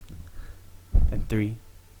And 3,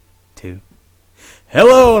 2.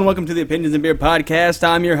 Hello and welcome to the Opinions and Beer Podcast.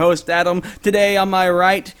 I'm your host, Adam. Today on my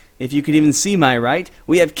right, if you could even see my right,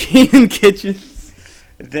 we have Keenan Kitchens.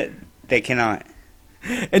 They cannot.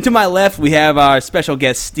 And to my left, we have our special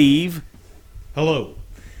guest, Steve. Hello.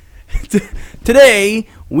 Today,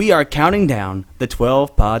 we are counting down the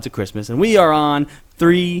 12 pods of Christmas, and we are on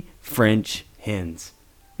 3 French hens.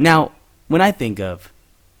 Now, when I think of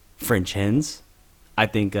French hens, I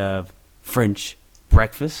think of French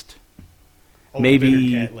breakfast. Old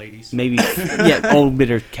Maybe, bitter cat ladies. Old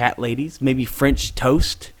bitter cat ladies. Maybe French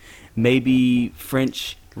toast. Maybe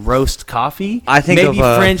French roast coffee. I think maybe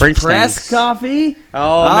of French press things. coffee.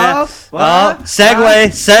 Oh, man. What?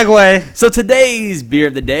 Segue. So today's beer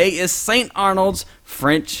of the day is St. Arnold's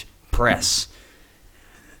French Press.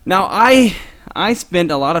 Now, I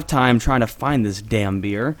spent a lot of time trying to find this damn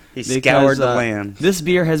beer. He scoured the land. This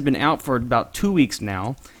beer has been out for about 2 weeks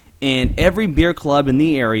now, and every beer club in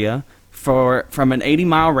the area from an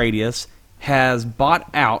 80-mile radius has bought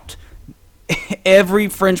out every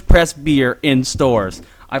French press beer in stores.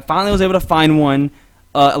 I finally was able to find one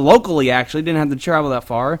locally, actually. Didn't have to travel that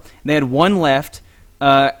far. They had one left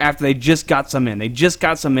after they just got some in.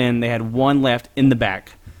 They had one left in the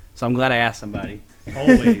back. So I'm glad I asked somebody.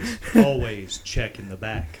 Always check in the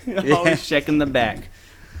back. Always checking the back.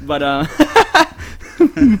 But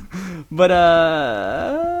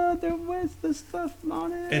there was the stuff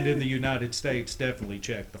on it. And in the United States, definitely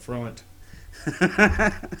check the front.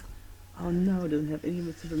 Oh no, it doesn't have any of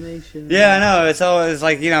this information. Yeah, I know. It's always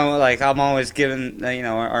like, like I'm always giving,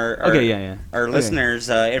 our listeners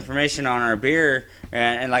information on our beer.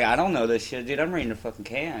 And like, I don't know this shit, dude. I'm reading the fucking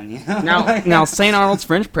can, you know? Now St. Arnold's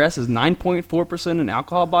French Press is 9.4% in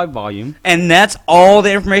alcohol by volume. And that's all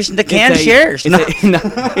the information the can shares.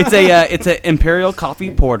 It's a Imperial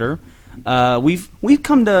Coffee Porter. We've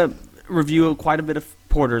come to review quite a bit of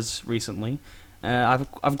porters recently.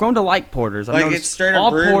 I've grown to like porters. I've like it's straight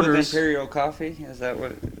up brewed porters, with Imperial coffee? Is that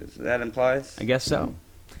what that implies? I guess so.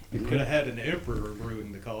 You could have had an emperor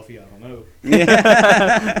brewing the coffee. I don't know.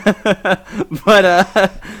 Yeah. But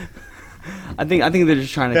I think they're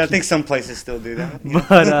just trying to. I think some places still do that.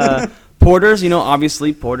 But porters,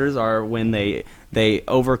 obviously porters are when they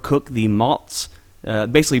overcook the malts.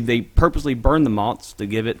 Basically, they purposely burn the malts to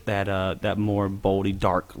give it that more boldy,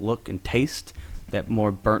 dark look and taste, that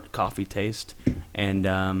more burnt coffee taste, and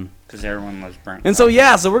because everyone loves burnt. And so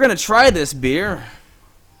so we're gonna try this beer.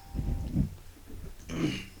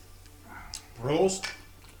 Prost.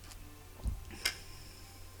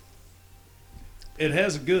 It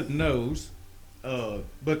has a good nose,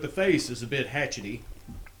 but the face is a bit hatchety.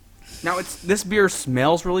 Now this beer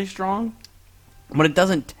smells really strong, but it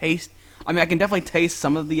doesn't taste. I mean, I can definitely taste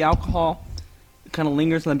some of the alcohol. It kind of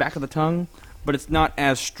lingers in the back of the tongue, but it's not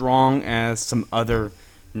as strong as some other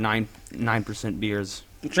 9% beers.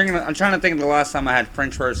 I'm trying to think of the last time I had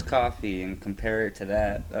French roast coffee and compare it to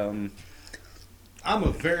that. I'm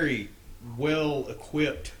a very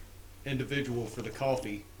well-equipped individual for the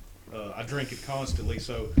coffee. I drink it constantly,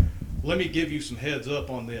 so let me give you some heads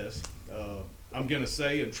up on this. I'm going to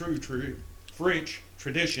say, in true French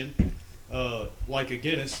tradition, like a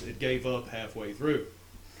Guinness, it gave up halfway through.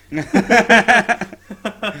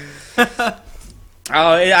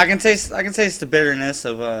 I can taste the bitterness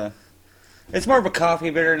of it's more of a coffee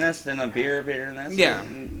bitterness than a beer bitterness. Yeah,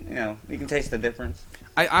 you can taste the difference.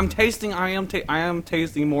 I am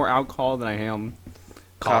tasting more alcohol than I am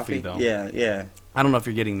coffee though. Yeah. I don't know if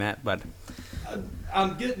you're getting that, but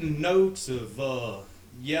I'm getting notes of I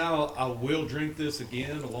will drink this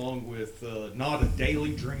again, along with not a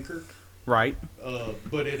daily drinker. Right.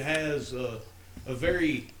 But it has a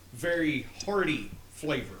very, very hearty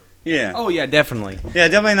flavor. Yeah. Oh yeah, definitely. Yeah,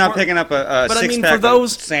 definitely not picking up a six-pack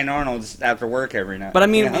of St. Arnold's after work every night. But I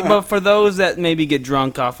mean, but for those that maybe get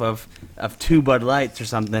drunk off of 2 Bud Lights or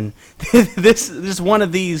something, this one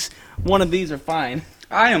of these are fine.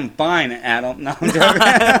 I am fine, Adam. No, I'm joking.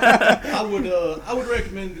 I would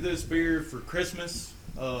recommend this beer for Christmas.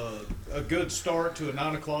 A good start to a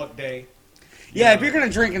 9 o'clock day. Yeah, if you're gonna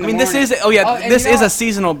drink in the morning. This is a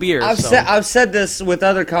seasonal beer. I've said this with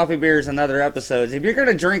other coffee beers in other episodes. If you're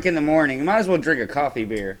gonna drink in the morning, you might as well drink a coffee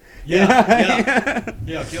beer. Yeah.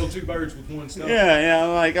 Kill 2 birds with 1 stone. Yeah.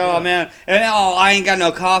 I'm like, oh man, and I ain't got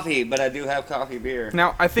no coffee, but I do have coffee beer.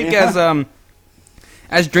 Now I think as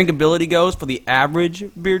drinkability goes for the average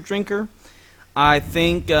beer drinker, I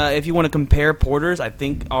think if you want to compare porters, I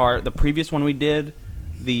think the previous one we did,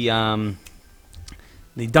 the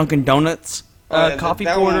Dunkin' Donuts coffee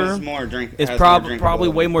porter is probably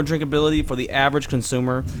way more drinkability for the average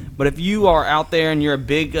consumer. But if you are out there and you're a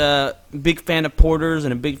big fan of porters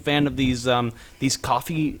and a big fan of these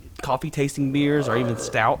coffee tasting beers or even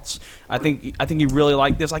stouts, I think you really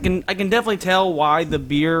like this. I can definitely tell why the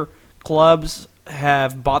beer clubs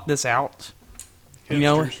have bought this out. Hipsters. You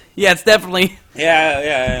know, yeah, it's definitely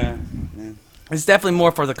yeah. It's definitely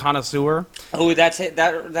more for the connoisseur. Oh, that's it.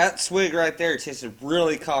 That swig right there tastes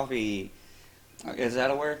really coffee. Is that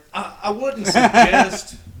a word? I wouldn't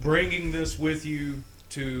suggest bringing this with you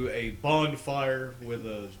to a bonfire with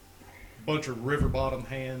a bunch of river bottom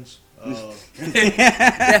hands. What the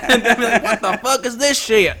fuck is this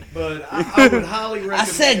shit? But I would highly recommend. I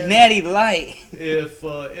said Natty Light.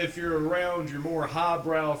 If you're around your more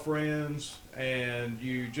highbrow friends and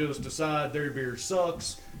you just decide their beer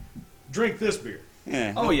sucks, drink this beer.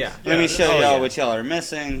 Yeah. Oh yeah. Let me show y'all what y'all are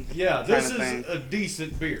missing. Yeah, this is a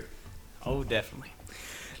decent beer. Oh, definitely.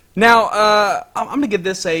 Now, I'm gonna give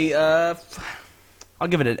this I'll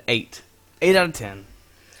give it an 8. 8 out of 10.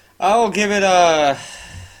 I'll give it a.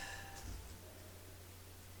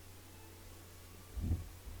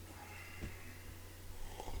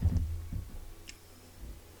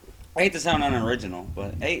 I hate to sound unoriginal,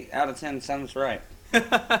 but 8 out of 10 sounds right.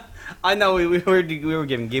 I know we were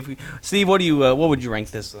giving. Steve, what would you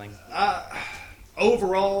rank this thing?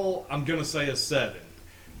 Overall, I'm gonna say a 7.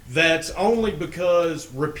 That's only because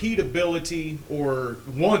repeatability or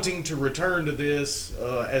wanting to return to this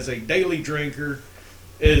as a daily drinker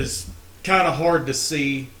is kind of hard to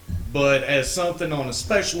see, but as something on a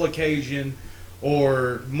special occasion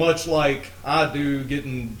or much like I do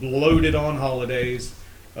getting loaded on holidays,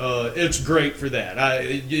 it's great for that.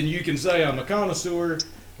 And you can say I'm a connoisseur,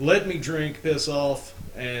 let me drink, piss off,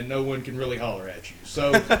 and no one can really holler at you.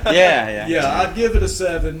 So yeah, I'd give it a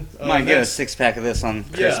 7. Might get a 6-pack of this on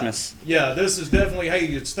Christmas. Yeah, this is definitely, hey,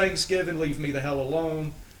 it's Thanksgiving, leave me the hell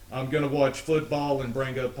alone. I'm going to watch football and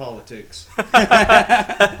bring up politics.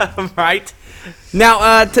 Right.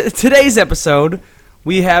 Now, today's episode,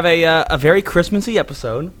 we have a very Christmassy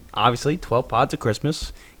episode. Obviously, 12 pods of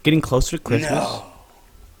Christmas, getting closer to Christmas. No.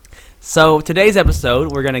 So today's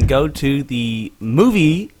episode, we're going to go to the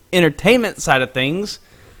movie entertainment side of things,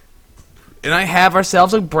 and I have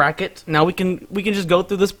ourselves a bracket. Now we can just go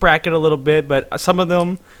through this bracket a little bit, but some of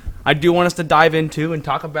them I do want us to dive into and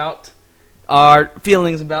talk about our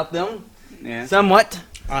feelings about them. Yeah. Somewhat.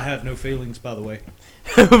 I have no feelings, by the way.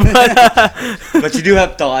 But you do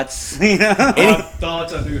have thoughts. You know?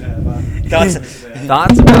 Thoughts I do have.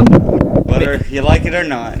 Thoughts about whether you like it or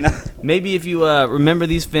not. Maybe if you remember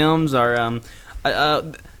these films, or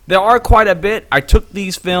there are quite a bit. I took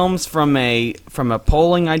these films from a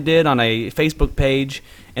polling I did on a Facebook page,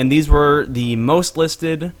 and these were the most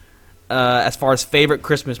listed as far as favorite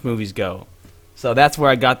Christmas movies go. So that's where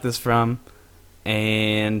I got this from,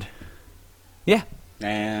 and yeah.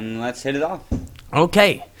 And let's hit it off.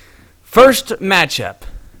 Okay, first matchup: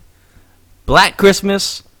 Black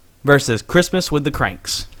Christmas versus Christmas with the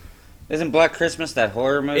Cranks. Isn't Black Christmas that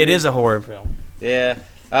horror movie? It is a horror film. Yeah.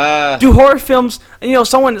 Do horror films? You know,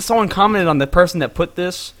 someone commented on the person that put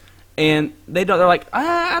this, and they're like,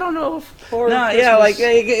 I don't know if horror. No, Christmas. yeah, like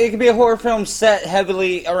it could be a horror film set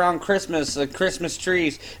heavily around Christmas, Christmas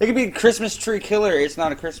trees. It could be a Christmas Tree Killer. It's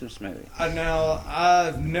not a Christmas movie. Now,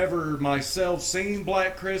 I've never myself seen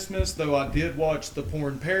Black Christmas, though I did watch the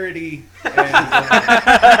porn parody, and,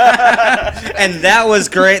 and that was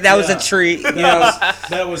great. That was a treat. You know,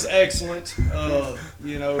 that was excellent.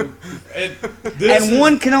 You know, and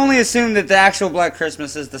one can only assume that the actual Black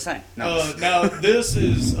Christmas is the same. No. Now, this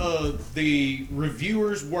is the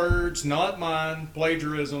reviewer's words, not mine,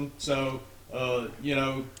 plagiarism. So, you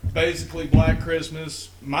know, basically Black Christmas,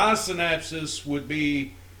 my synopsis would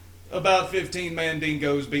be about 15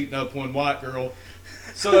 mandingos beating up one white girl.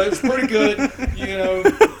 So it's pretty good, you know.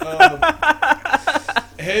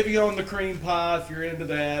 Heavy on the cream pie if you're into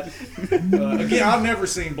that. Again, I've never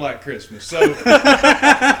seen Black Christmas, so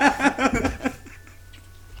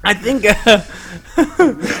I think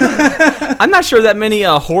I'm not sure that many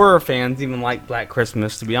horror fans even like Black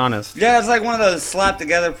Christmas, to be honest. Yeah, it's like one of those slapped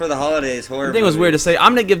together for the holidays horror. I think it was weird to say.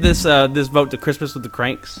 I'm gonna give this this vote to Christmas with the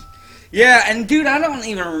Cranks. Yeah, and dude, I don't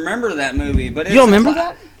even remember that movie. But you don't remember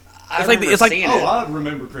that? I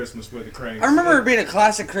remember Christmas with the Cranks. I remember it being a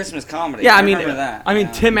classic Christmas comedy. Yeah, I remember that. I mean,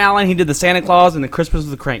 Tim Allen, he did the Santa Claus and the Christmas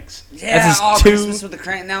with the Cranks. Yeah, Christmas with the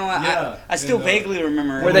Cranks. Now I still vaguely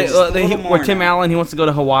remember where Tim Allen, he wants to go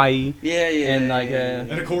to Hawaii. Yeah, and and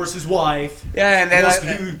of course his wife. Yeah, and they wants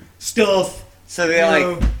to do stuff. So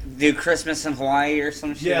they do Christmas in Hawaii or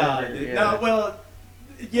some shit. Yeah. No, well,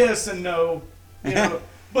 yes and no. You know,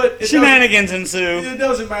 But shenanigans ensue. It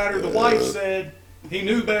doesn't matter. The wife said he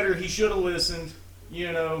knew better. He should have listened.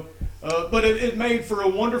 But it made for a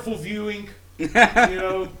wonderful viewing.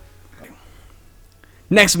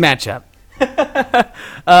 Next matchup.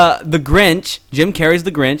 The Grinch, Jim Carrey's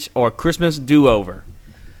The Grinch, or Christmas Do-Over.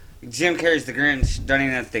 Jim Carrey's The Grinch. Don't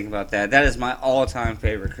even have to think about that. That is my all-time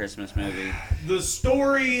favorite Christmas movie. The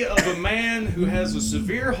story of a man who has a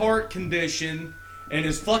severe heart condition and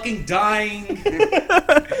is fucking dying.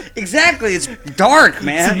 Exactly. It's dark,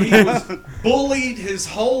 man. He was bullied his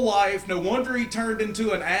whole life. No wonder he turned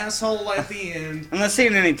into an asshole at the end. I'm not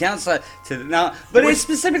seeing any downside to it now, but it's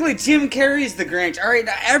specifically Jim Carrey's The Grinch. All right,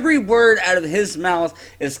 now every word out of his mouth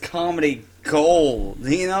is comedy gold.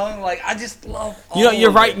 I just love all you're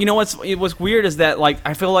right. it. What's weird is that,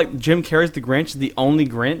 I feel like Jim Carrey's The Grinch is the only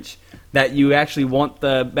Grinch that you actually want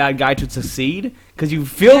the bad guy to succeed because you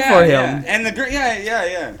feel for him. Yeah. And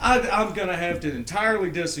yeah. I'm going to have to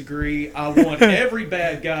entirely disagree. I want every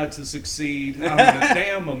bad guy to succeed. I'm a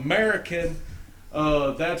damn American.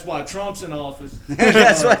 That's why Trump's in office.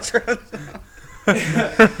 That's why Trump's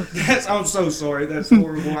I'm so sorry. That's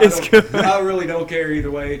horrible. I really don't care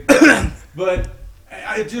either way. But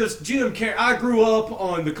Jim Carrey, I grew up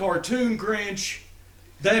on the cartoon Grinch.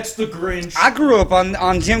 That's The Grinch. I grew up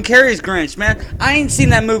on Jim Carrey's Grinch, man. I ain't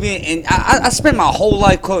seen that movie, and I spent my whole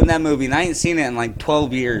life quoting that movie, and I ain't seen it in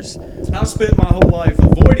 12 years. I spent my whole life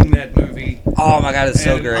avoiding that movie. Oh my god, it's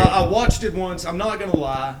so great. I watched it once, I'm not going to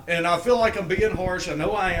lie, and I feel like I'm being harsh. I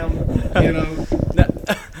know I am,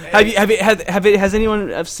 Has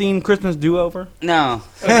anyone seen Christmas Do-Over? No.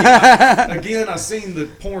 Again, I seen the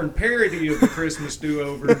porn parody of the Christmas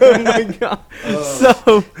Do-Over. Oh my god!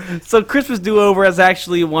 So Christmas Do-Over is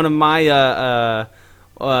actually one of my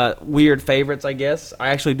weird favorites, I guess. I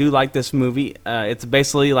actually do like this movie. It's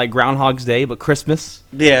basically like Groundhog's Day, but Christmas.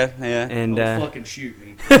 Yeah. And fucking shoot me.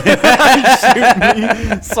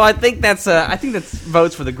 So I think that's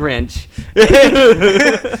votes for the Grinch.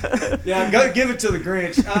 Yeah, go give it to the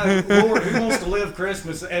Grinch. Lord, who wants to live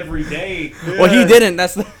Christmas every day? Well, he didn't.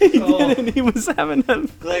 Didn't. He was having a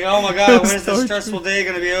oh my god, when's this stressful day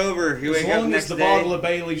gonna be over? You as long as the bottle of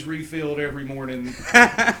Bailey's refilled every morning.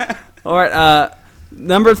 All right.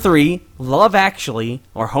 Number 3, Love Actually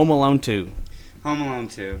or Home Alone 2. Home Alone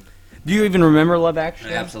 2. Do you even remember Love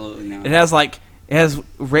Actually? Absolutely not. It has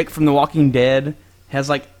Rick from The Walking Dead. It has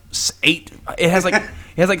 8. It has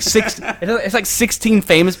six. It's 16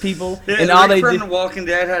 famous people. Yeah, and all Rick from The Walking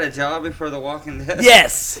Dead had a job before The Walking Dead.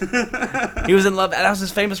 Yes. He was in Love. That was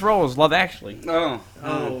his famous role. Was Love Actually. Oh.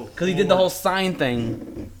 Because he did the whole sign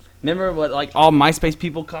thing. Remember what all MySpace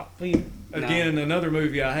people copied? Again, another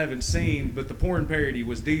movie I haven't seen, but the porn parody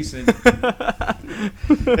was decent.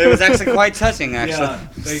 It was actually quite touching, actually.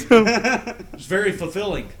 Yeah, it was very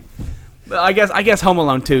fulfilling. I guess Home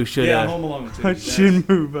Alone 2 should. Yeah, Home Alone 2 should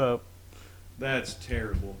move up. That's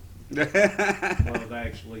terrible. Love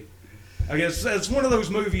Actually. I guess it's one of those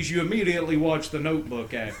movies you immediately watch The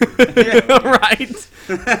Notebook after. Right.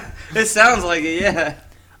 It sounds like it, yeah.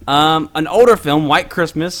 An older film, White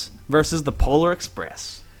Christmas versus The Polar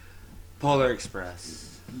Express. Polar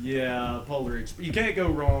Express. Yeah, Polar Express. You can't go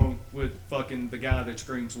wrong with fucking the guy that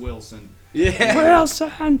screams Wilson. Yeah.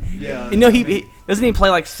 Wilson. Yeah. He doesn't he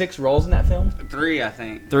play 6 roles in that film? 3, I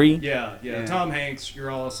think. 3? Yeah. Tom Hanks,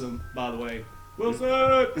 you're awesome, by the way. Wilson.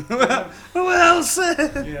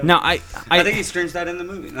 Wilson. Yeah. Now I think he screams that in the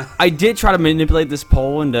movie. I did try to manipulate this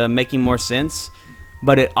poll into making more sense,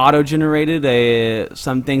 but it auto-generated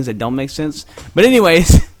some things that don't make sense. But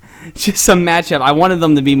anyways. Just some matchup. I wanted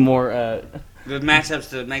them to be more. The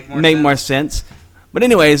matchups to make more sense. But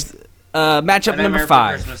anyways, matchup number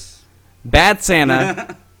 5: Bad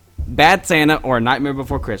Santa, Bad Santa, or Nightmare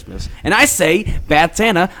Before Christmas. And I say Bad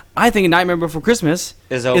Santa. I think A Nightmare Before Christmas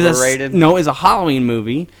is overrated. Is a Halloween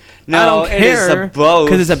movie. No, I don't care, it is a both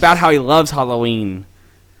because it's about how he loves Halloween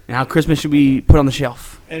and how Christmas should be put on the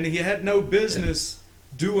shelf. And he had no business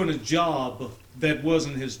doing a job that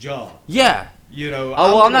wasn't his job. Yeah.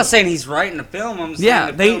 I'm not saying he's right in the film. I'm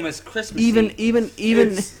saying the film is Christmas. Even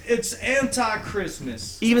it's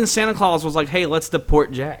anti-Christmas. Even Santa Claus was like, "Hey, let's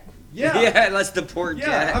deport Jack." Yeah, let's deport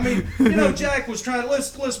Jack. I mean, Jack was trying.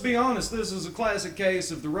 Let's be honest. This is a classic case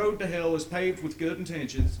of the road to hell is paved with good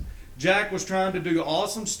intentions. Jack was trying to do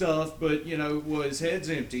awesome stuff, but his head's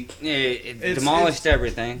empty. Yeah, it demolished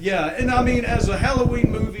everything. Yeah, and I mean, as a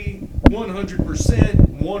Halloween movie,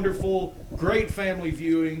 100% wonderful, great family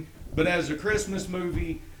viewing. But as a Christmas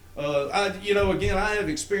movie, I have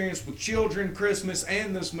experience with children, Christmas,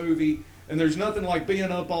 and this movie. And there's nothing like being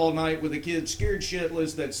up all night with a kid scared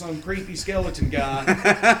shitless that some creepy skeleton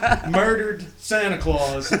guy murdered Santa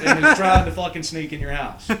Claus and is trying to fucking sneak in your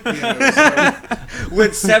house. You know, so.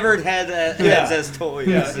 With severed heads as toys.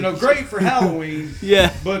 Yeah, you know, great for Halloween.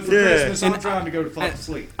 Yeah. But for Christmas, I'm trying to go to fucking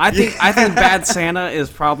sleep. I think Bad Santa is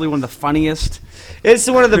probably one of the funniest. It's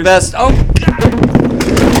one of the best. Oh,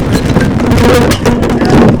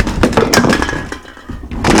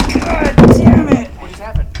 God damn it. What just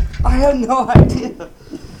happened? I have no idea.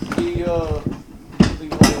 The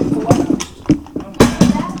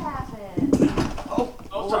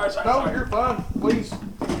Sorry. No, you're fine. Please.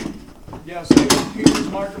 Yeah, save computers,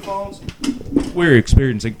 microphones. We're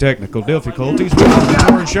experiencing technical difficulties with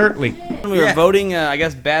Lauren Shirtley. We were voting, I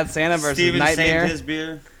guess, Bad Santa versus Steven Nightmare. saved his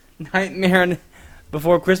beer. Nightmare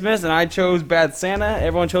Before Christmas, and I chose Bad Santa.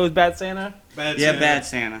 Everyone chose Bad Santa. Bad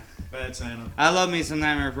Santa. Bad Santa. I love me some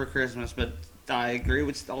Nightmare Before Christmas, but I agree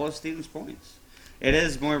with all of Steven's points. It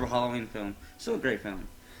is more of a Halloween film. Still a great film.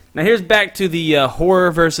 Now here's back to the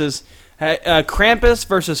horror versus Krampus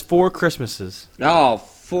versus Four Christmases. Oh,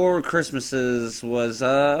 Four Christmases was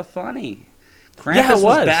funny. Krampus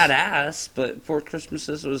was badass, but Four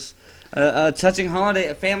Christmases was a touching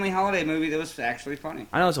family holiday movie that was actually funny.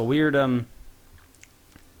 I know it's a weird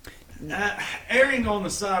Erring on the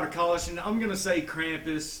side of caution, I'm going to say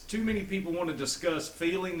Krampus. Too many people want to discuss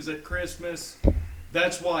feelings at Christmas.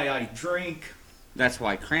 That's why I drink. That's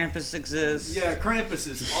why Krampus exists. Yeah, Krampus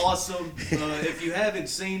is awesome. If you haven't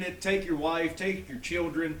seen it, take your wife, take your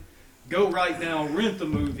children. Go right now, rent the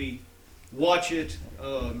movie, watch it,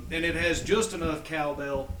 and it has just enough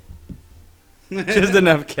cowbell. Just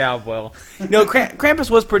enough cowbell. No, Krampus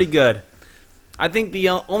was pretty good. I think the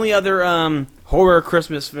only other horror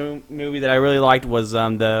Christmas movie that I really liked was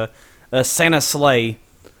the Santa Sleigh.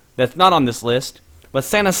 That's not on this list, but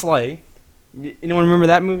Santa Sleigh. Anyone remember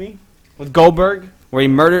that movie with Goldberg,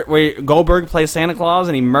 where Goldberg plays Santa Claus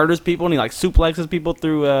and he murders people and he like suplexes people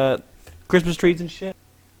through Christmas trees and shit.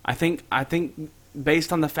 I think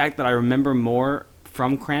based on the fact that I remember more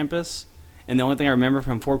from Krampus, and the only thing I remember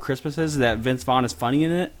from Four Christmases is that Vince Vaughn is funny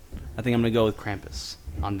in it, I think I'm gonna go with Krampus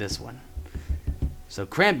on this one. So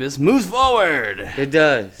Krampus moves forward. It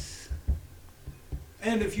does.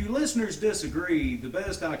 And if you listeners disagree, the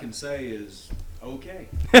best I can say is okay.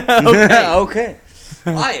 Okay.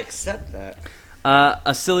 I accept that.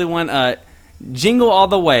 A silly one. Jingle All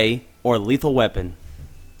the Way or Lethal Weapon.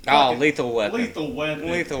 Oh, Lethal Weapon. Lethal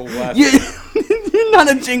Weapon. Lethal Weapon. You're not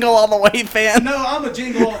a Jingle All the Way fan. No, I'm a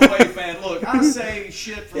Jingle All the Way fan. Look, I say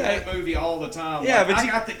shit from that movie all the time. Yeah, like, but I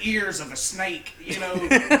got the ears of a snake, you know.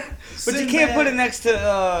 But you can't put it next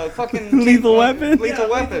to fucking Lethal Weapon. Lethal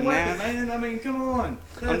Weapon, man. I mean, come on.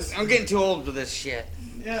 I'm getting too old for this shit.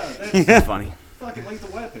 Yeah, that's funny. Fucking Lethal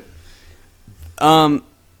Weapon.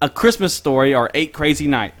 A Christmas Story or Eight Crazy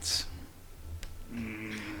Nights.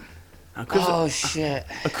 Shit.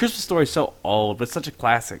 A Christmas Story is so old, but it's such a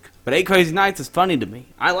classic. But Eight Crazy Nights is funny to me.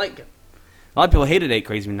 I like it. A lot of people hated Eight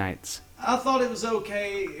Crazy Nights. I thought it was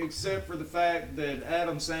okay, except for the fact that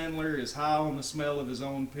Adam Sandler is high on the smell of his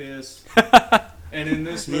own piss. And in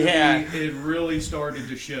this movie, it really started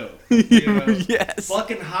to show. You know? Yes.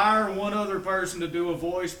 Fucking hire one other person to do a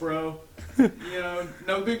voice, bro. You know,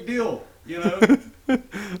 no big deal. You know.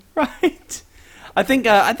 Right. I think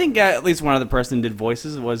at least one other person did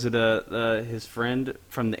voices. Was it his friend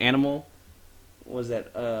from the Animal? Was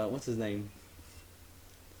that what's his name?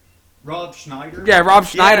 Rob Schneider? Yeah, Rob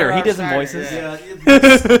Schneider. Rob He did some Schneider, voices. Yeah.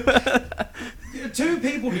 Two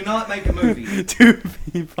people do not make a movie. Two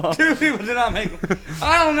people. Two people did not make.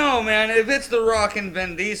 I don't know, man. If it's The Rock and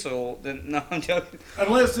Vin Diesel, then no, I'm joking.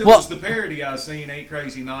 Unless it was the parody I seen, Eight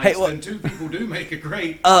Crazy Nights, then two people do make a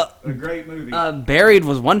great movie. Buried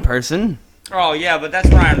was one person. Oh yeah, but that's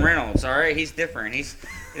Ryan Reynolds. All right, he's different.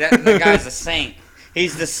 The guy's a saint.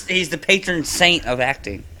 He's the patron saint of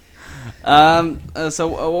acting. So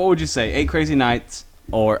what would you say? Eight Crazy Nights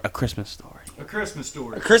or A Christmas Story? A Christmas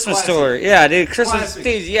Story. A Christmas Classic. Story. Yeah, dude. Christmas. Classic.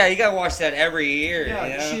 Dude, yeah, you gotta watch that every year. Yeah,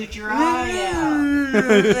 you know? shoot your eye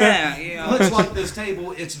out. Yeah, you know. Looks like this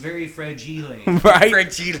table, it's very fragile. Right.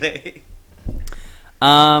 Fragile.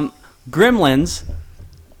 Gremlins.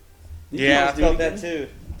 Yeah, I felt that too.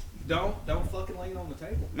 Don't fucking lay it on the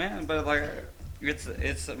table. Man, but like, it's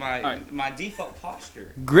my default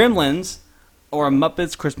posture. Gremlins or A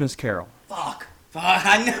Muppets Christmas Carol? Fuck.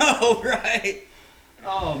 I know, right?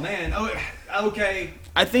 Oh man. Oh, okay.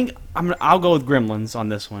 I think I'll go with Gremlins on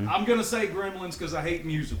this one. I'm gonna say Gremlins because I hate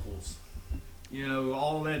musicals. You know,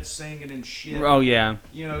 all that singing and shit. Oh yeah.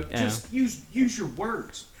 You know, Yeah. just use your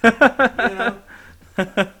words. You know,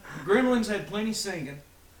 Gremlins had plenty singing.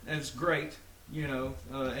 It's great.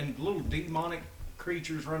 and little demonic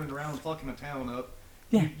creatures running around fucking a town up.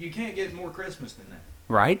 Yeah. You can't get more Christmas than that.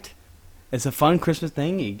 Right? It's a fun Christmas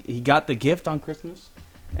thing. He got the gift on Christmas.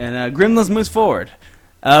 And Gremlins moves forward.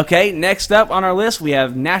 Okay, next up on our list, we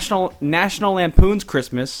have National Lampoon's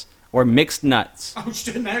Christmas, or Mixed Nuts. Oh,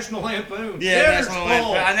 shit, National Lampoon. Yeah, National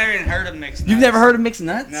Lampoon. I never even heard of Mixed Nuts. You've never heard of Mixed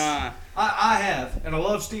Nuts? Nah. I have, and I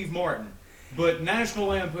love Steve Martin. But National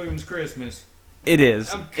Lampoon's Christmas... It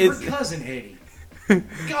is. Her cousin Eddie.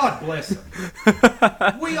 God bless him.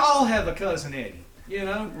 We all have a cousin Eddie,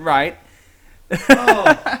 Right.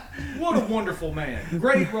 Oh, what a wonderful man.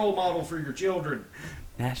 Great role model for your children.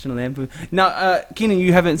 National Lampoon. Now, Keenan,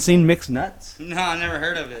 you haven't seen Mixed Nuts? No, I never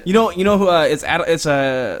heard of it. You know who?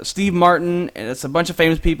 It's Steve Martin, and it's a bunch of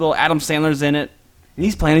famous people. Adam Sandler's in it, and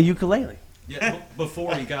he's playing a ukulele. Yeah,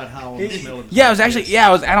 before he got high on the smell of Yeah,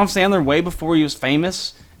 it was Adam Sandler way before he was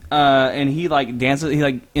famous, and he dances.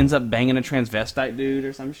 He ends up banging a transvestite dude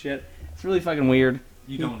or some shit. It's really fucking weird.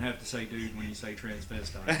 You don't have to say dude when you say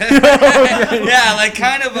transvestite. Yeah,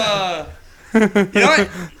 kind of you know what?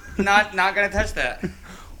 Not gonna touch that.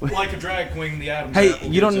 Like a drag queen, the Adam's Hey, apple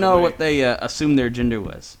you don't gives know away. what they assumed their gender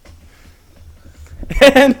was.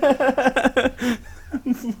 And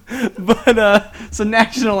so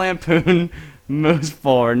National Lampoon moves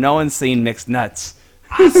forward. No one's seen Mixed Nuts.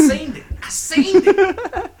 I seen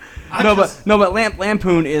it. But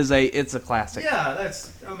Lampoon is a classic. Yeah,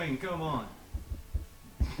 come on.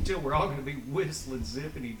 Until we're all gonna be whistling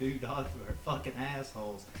zippity doo dah to our fucking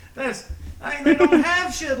assholes. They don't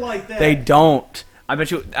have shit like that. They don't. I bet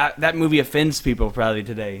you that movie offends people probably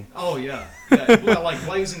today. Oh yeah. Like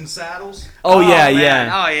Blazing Saddles. Oh yeah, man.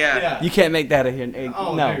 yeah. Oh yeah. You can't make that a hit.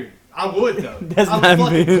 Oh No. dude, I would though. That's I not would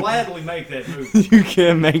fucking me. gladly make that movie. You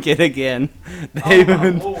can't make it again. Oh my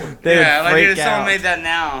lord. They would Yeah, freak if someone out. made that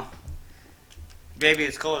now, baby,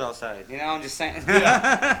 it's cold outside. I'm just saying.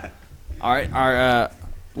 Yeah. All right, our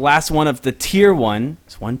last one of the tier one.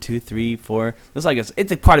 It's 1, 2, 3, 4. Looks like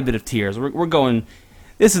it's quite a bit of tiers. We're going.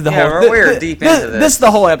 This is the whole. We're deep into this. This is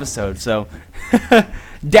the whole episode. So,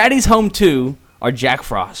 Daddy's Home 2 or Jack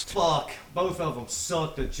Frost. Fuck. Both of them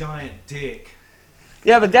sucked a giant dick.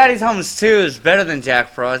 Yeah, but Daddy's Home 2 is better than Jack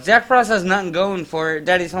Frost. Jack Frost has nothing going for it.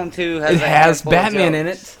 Daddy's Home 2 has. It has Batman in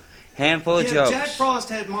it. Handful of Yeah, jokes. Jack Frost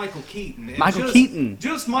had Michael Keaton. And Keaton.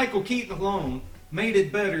 Just Michael Keaton alone made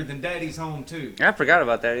it better than Daddy's Home 2. I forgot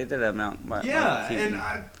about that. He did have Mount. Yeah,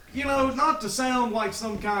 and not to sound like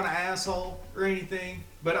some kind of asshole or anything,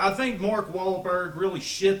 but I think Mark Wahlberg really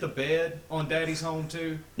shit the bed on Daddy's Home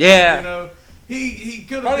 2. Yeah. He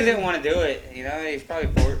could have Probably didn't want to do it. He's probably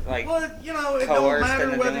bored. But it don't coerced matter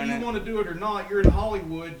into whether doing you it. want to do it or not. You're in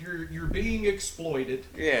Hollywood. You're being exploited.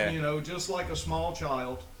 Yeah. Just like a small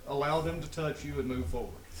child. Allow them to touch you and move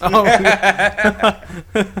forward. Oh.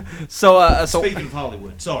 so Speaking of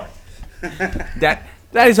Hollywood, sorry.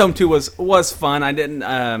 Daddy's Home 2 was fun. I didn't.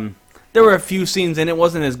 There were a few scenes in it.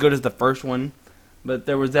 Wasn't as good as the first one, but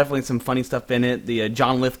there was definitely some funny stuff in it. The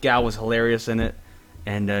John Lithgow was hilarious in it,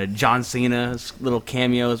 and John Cena's little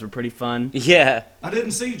cameos were pretty fun. Yeah. I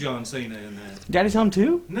didn't see John Cena in that. Daddy's Home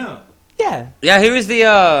 2? No. Yeah. Yeah, he was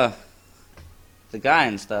the guy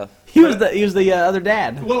and stuff. He was the other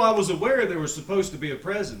dad. Well, I was aware there was supposed to be a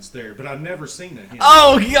presence there, but I've never seen it.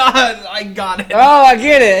 Oh God, I got it. Oh, I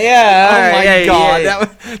get it. Yeah. Oh all right, my yeah, God,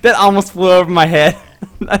 yeah. that almost flew over my head.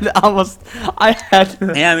 I had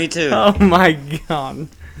to. Yeah, me too. Oh my God.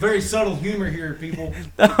 Very subtle humor here, people.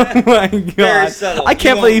 Oh my God. Very subtle. I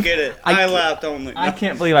can't You believe. won't get it. I I can't- laughed only. I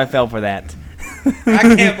can't believe I fell for that.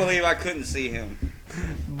 I can't believe I couldn't see him.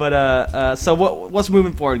 But so what's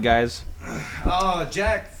moving forward, guys?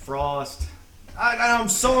 Jack Frost. I'm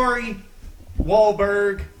sorry,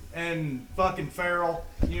 Wahlberg and fucking Farrell.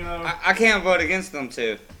 I can't vote against them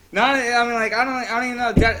too. Not. I mean, I don't even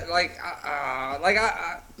know.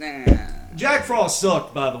 Nah. Jack Frost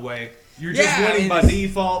sucked, by the way. You're just Yeah, I winning mean, by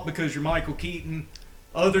default because you're Michael Keaton.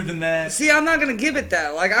 Other than that, See, I'm not gonna give it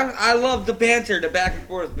that. I love the banter, the back and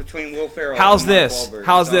forth between Will Ferrell. How's and Mark this? Wahlberg,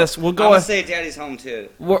 How's so this? We'll go I'm gonna with- say Daddy's Home too.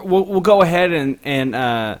 We'll go ahead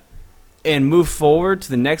and move forward to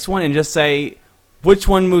the next one and just say which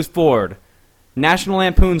one moves forward: National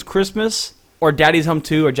Lampoon's Christmas or Daddy's Home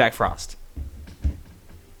 2 or Jack Frost.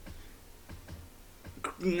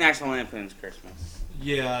 National Lampoon's Christmas.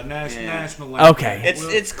 yeah, Yeah. National Lampoon. Okay.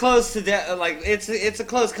 It's close to that. It's a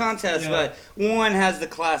close contest, Yeah. but one has the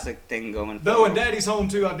classic thing going. for Though in it. Daddy's Home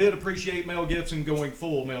too, I did appreciate Mel Gibson going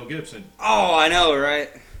full Mel Gibson. Oh, I know, right?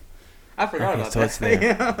 I forgot Okay, about so that. it's there.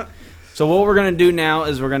 Yeah. So what we're gonna do now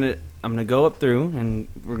is I'm gonna go up through and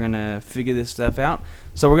we're gonna figure this stuff out.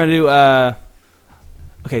 So we're gonna do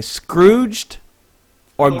okay, Scrooged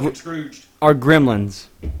or Fucking Scrooged. are Gremlins?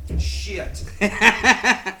 Shit.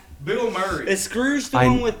 Bill Murray. Is Scrooge the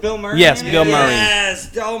one with Bill Murray? Yes, Bill Murray.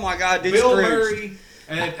 Yes. Oh my God, dude. Bill Scrooge.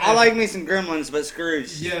 Murray. I like me some Gremlins, but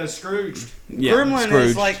Scrooge. Yeah, Scrooge. Yeah, Gremlin Scrooge.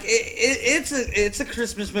 is like it's a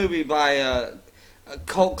Christmas movie by a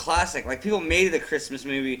cult classic. Like people made it a Christmas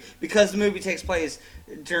movie because the movie takes place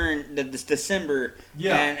during this December,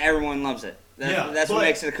 and everyone loves it. That's what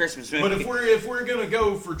makes it a Christmas movie. But if we're gonna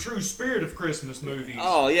go for true spirit of Christmas movies,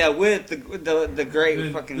 oh yeah, with the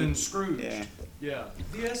great fucking then Scrooge. Yeah.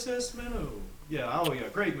 The SS Minnow. Yeah. Oh yeah,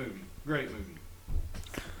 great movie.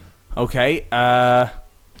 Okay.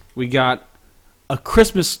 We got A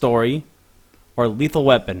Christmas Story or Lethal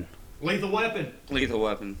Weapon. Lethal Weapon. Lethal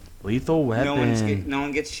Weapon. No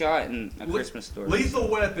one gets shot in A Christmas Story. Lethal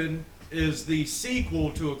Weapon is the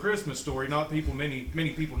sequel to A Christmas Story. Many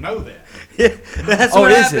people know that. That's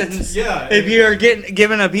what happens. Yeah. If you are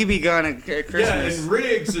given a BB gun at Christmas. Yeah, and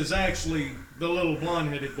Riggs is actually the little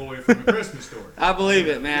blonde-headed boy from A Christmas Story. I believe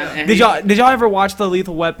it, man. Yeah. Did y'all ever watch the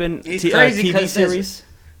Lethal Weapon TV series?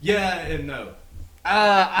 Yeah and no.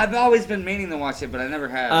 I've always been meaning to watch it, but I never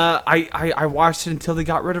have. I watched it until they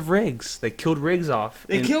got rid of Riggs. They killed Riggs off.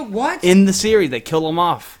 They killed what? In the series, they killed him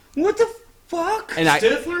off. What the fuck? And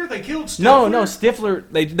Stifler? They killed Stifler? No,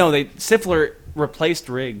 Stifler replaced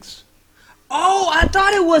Riggs. Oh, I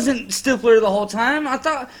thought it wasn't Stifler the whole time. I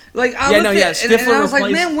thought, Stifler and I was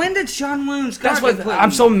like, man, when did Sean William Scott That's what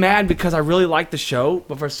I'm so mad because I really like the show,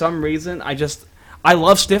 but for some reason, I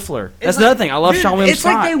love Stifler. That's another thing. I love Sean William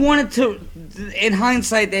Scott. It's like they wanted to, in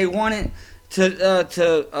hindsight, they wanted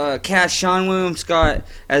to cast Sean William Scott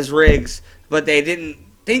as Riggs, but they didn't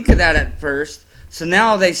think of that at first. So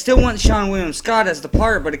now they still want Sean William Scott as the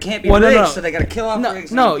part, but it can't be Riggs, so they got to kill off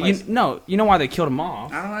Riggs. You know why they killed him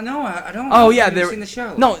off? I don't know. I don't. Oh yeah, they've seen the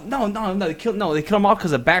show. No. They killed him off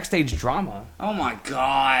because of backstage drama. Oh my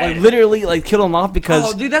God! Like literally, killed him off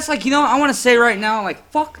because. Oh, dude, that's like I want to say right now,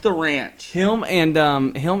 fuck the ranch. Him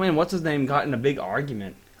and what's his name got in a big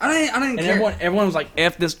argument. I didn't care. Everyone was like,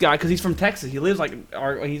 "F this guy," because he's from Texas. He lives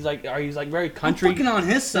he's very country. I'm fucking on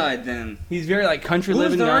his side then. He's very country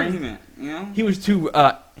living guy. What was the argument? You know? He was too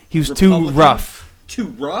rough. Too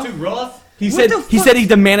rough? Too rough? He said he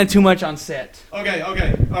demanded too much on set. Okay. All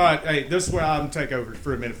right. Hey, this is where I'm gonna take over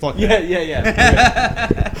for a minute. Fuck yeah.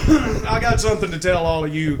 I got something to tell all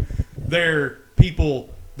of you there people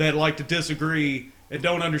that like to disagree and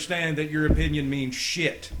don't understand that your opinion means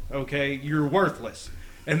shit. Okay? You're worthless.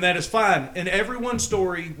 And that is fine. In everyone's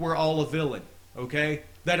story, we're all a villain. Okay?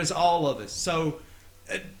 That is all of us. So,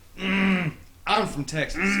 I'm from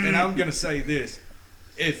Texas, and I'm going to say this.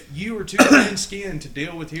 If you are too thin-skinned to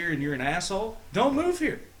deal with here and you're an asshole, don't move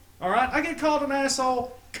here. All right? I get called an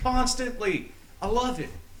asshole constantly. I love it.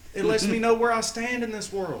 It lets me know where I stand in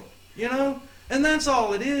this world. You know? And that's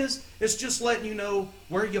all it is. It's just letting you know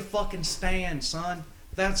where you fucking stand, son.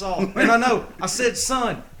 That's all. And I know, I said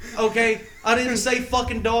son, okay? I didn't say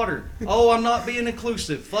fucking daughter. Oh, I'm not being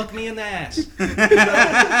inclusive. Fuck me in the ass.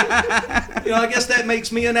 I guess that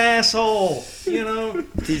makes me an asshole,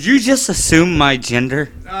 Did you just assume my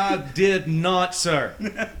gender? I did not, sir.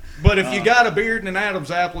 But if you got a beard and an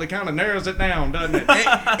Adam's apple, it kind of narrows it down, doesn't it?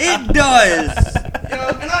 It does.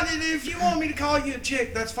 And if you want me to call you a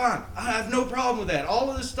chick, that's fine. I have no problem with that.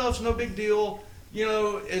 All of this stuff's no big deal.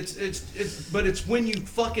 But it's when you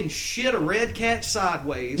fucking shit a red cat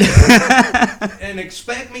sideways and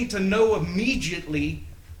expect me to know immediately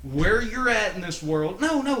where you're at in this world.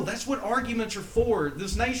 No, that's what arguments are for.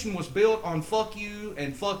 This nation was built on fuck you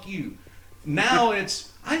and fuck you. Now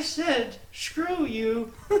it's, I said screw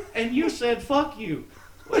you and you said fuck you.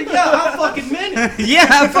 Well, yeah, I fucking meant it. Yeah,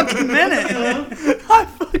 I fucking meant it. I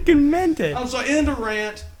fucking meant it. I'm so into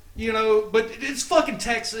rant, but it's fucking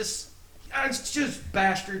Texas. It's just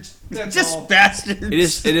bastards. That's just all.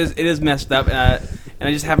 Bastards. It is messed up, and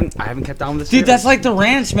I haven't kept on with this. Dude, that's like the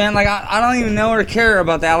ranch, man. I don't even know or care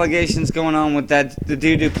about the allegations going on with the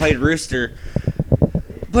dude who played Rooster.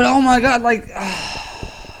 But oh my God,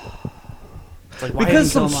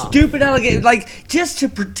 because some stupid allegation, just to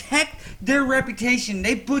protect their reputation,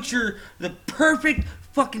 they butcher the perfect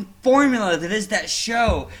fucking formula that is that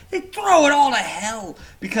show. They throw it all to hell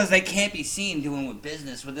because they can't be seen doing with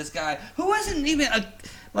business with this guy who isn't even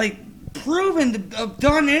proven to have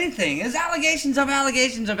done anything. It's allegations of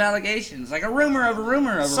allegations of allegations, like a rumor of a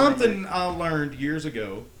rumor of a something rumor. I learned years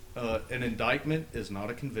ago. An indictment is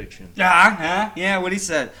not a conviction. Yeah, what he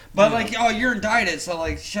said. But you're indicted,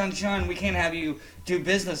 so Shun, we can't have you do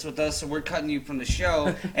business with us, so we're cutting you from the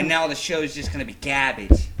show, and now the show is just gonna be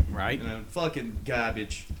garbage. Right? Fucking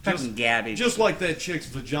garbage. Fucking garbage. Just like that chick's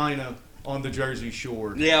vagina on the Jersey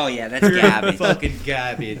Shore. Yeah, oh yeah, that's garbage. Fucking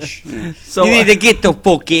garbage. So you need to get the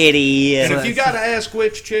fuck out of here. And if you gotta ask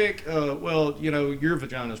which chick, well, you know, your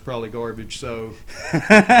vagina's probably garbage, so.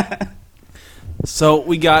 So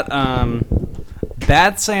we got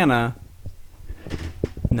Bad Santa.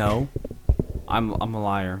 No, I'm a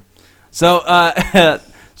liar. So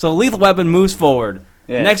so Lethal Weapon moves forward.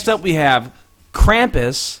 Yes. Next up we have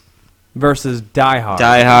Krampus versus Die Hard.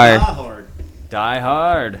 Die Die Hard. Hard. Die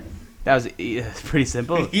Hard. That was pretty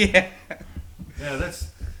simple. Yeah. Yeah,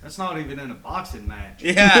 that's not even in a boxing match.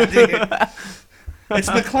 Yeah, dude. It's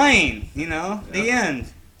McLean, you know? The end.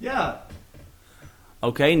 Yeah.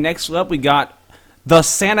 Okay, next up we got the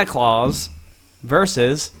Santa Claus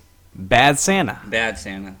versus Bad Santa. Bad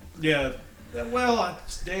Santa. Yeah. Well,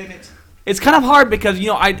 damn it. It's kind of hard because, you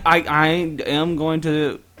know, I am going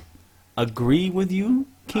to agree with you,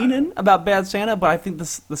 Keenan, about Bad Santa, but I think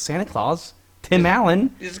the Santa Claus, Tim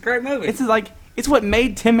Allen, It's a great movie. it's what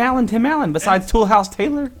made Tim Allen besides Tool House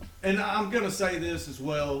Taylor. And I'm going to say this as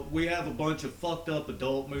well. We have a bunch of fucked up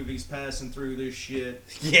adult movies passing through this shit.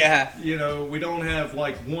 yeah. You know, we don't have,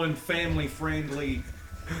 like, one family-friendly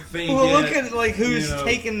thing Well, yet, look at like who's you know.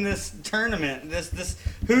 taking this tournament. This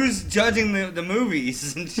who's judging the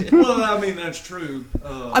movies and shit. Well, I mean, that's true.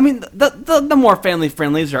 I mean, the more family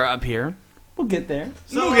friendlies are up here. We'll get there.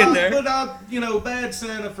 So We'll get there. But you know, Bad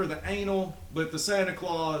Santa for the anal, but the Santa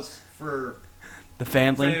Claus for The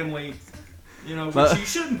family. family. You know, But- but you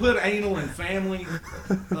shouldn't put anal and family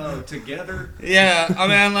together. Yeah, I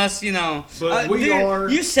mean, unless you know. But we dude, are-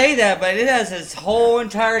 You say that, but it has its whole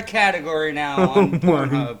entire category now on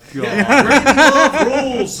Pornhub. Rated love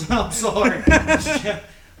rules. I'm sorry.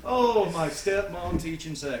 Oh, my stepmom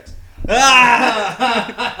teaching sex.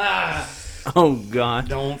 Oh God.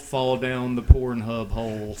 Don't fall down the Pornhub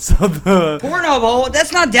hole. So the Pornhub hole?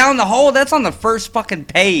 That's not down the hole. That's on the first fucking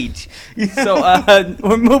page.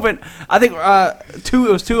 we're moving. I think it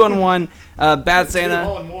was 2-on-1. Bad Two Santa.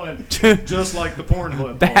 on one, just like the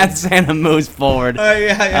Pornhub. Bad Santa moves forward.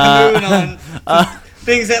 Yeah. Moving on.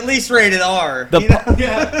 Things at least rated R. The you know?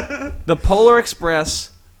 Yeah. The Polar Express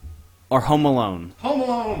or Home Alone. Home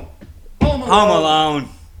Alone. Home Alone. Home Alone.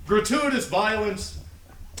 Gratuitous violence.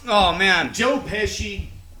 Oh man. Joe Pesci.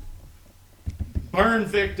 Burn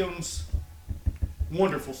victims.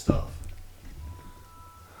 Wonderful stuff.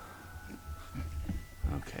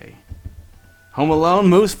 Okay. Home Alone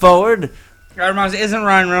moves forward. That reminds me, isn't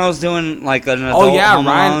Ryan Reynolds doing like an adult Oh yeah, Home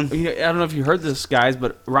Ryan. Alone? I don't know if you heard this, guys,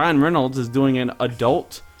 but Ryan Reynolds is doing an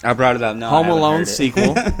adult I brought it up. No, I Home haven't Alone heard it.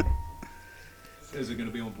 sequel Is it going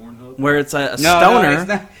to be on Pornhub? where it's a No, stoner.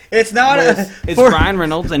 no, it's not. It's for- Ryan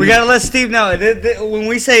Reynolds and We gotta let Steve know. When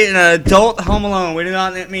we say an adult Home Alone, we do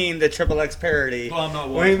not mean the Triple X parody. Well, I'm not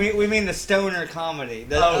We watching. mean the stoner comedy,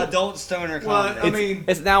 the Oh. adult stoner Well, comedy. I mean,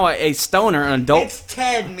 it's now a stoner, an adult. It's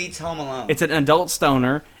Ted meets Home Alone. It's an adult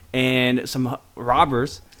stoner, and some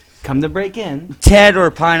robbers come to break in. Ted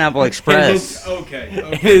or Pineapple Express. okay.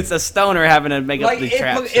 It's a stoner having to make up Like these if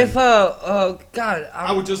traps. God,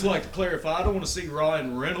 I would just like to clarify. I don't want to see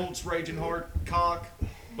Ryan Reynolds raging hard cock,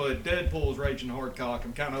 but Deadpool's raging hard cock.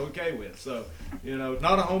 I'm kind of okay with. So, you know,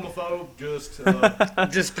 not a homophobe, just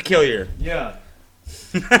just peculiar. yeah.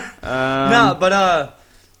 No, but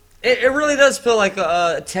it really does feel like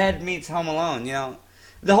Ted meets Home Alone. You know,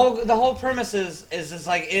 the whole premise is just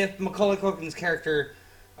like if Macaulay Culkin's character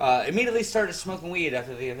immediately started smoking weed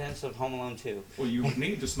after the events of Home Alone 2. Well, you would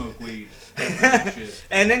need to smoke weed. Shit.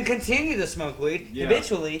 And then continue to smoke weed Yeah.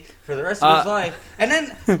 habitually for the rest of his life. And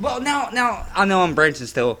then, well, now I know I'm branching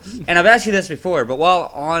still, and I've asked you this before, but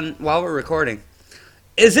while we're recording,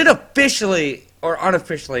 is it officially or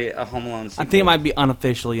unofficially a Home Alone I sequel? think it might be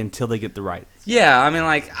unofficially until they get the rights. Yeah, I mean,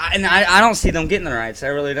 like, I don't see them getting the rights. I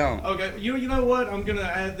really don't. Okay, you know what? I'm gonna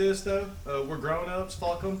add this though. We're grown ups.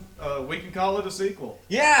 Fuck them. We can call it a sequel.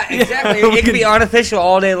 Yeah, exactly. we It could be unofficial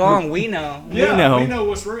all day long. We know. Yeah, know. we know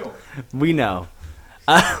what's real. We know.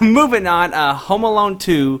 Moving on, Home Alone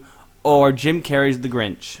 2 or Jim Carrey's The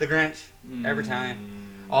Grinch. The Grinch, every time.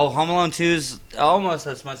 Oh, Home Alone 2's almost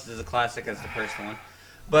as much as a classic as the first one.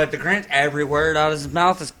 But The Grinch, every word out of his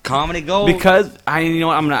mouth is comedy gold. Because I'm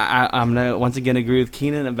gonna once again agree with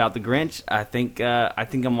Keenan about The Grinch. I think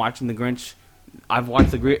I'm watching The Grinch. I've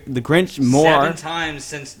watched The Grinch more. 7 times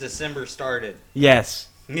since December started. Yes,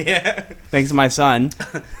 Yeah. thanks to my son.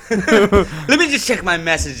 Let me just check my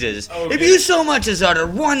messages. Okay. If you so much as utter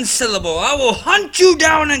one syllable, I will hunt you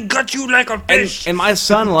down and gut you like a fish. And my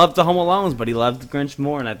son loved the Home Alones, but he loved The Grinch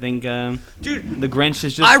more. And I think Dude, The Grinch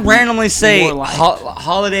is just. I randomly say more liked.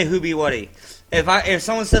 holiday hoobie wuddy. If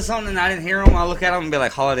someone says something and I didn't hear them, I'll look at them and be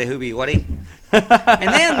like, holiday hoobie wuddy.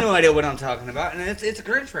 And they have no idea what I'm talking about, and it's a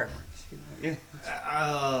Grinch reference. You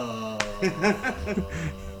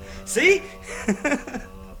See?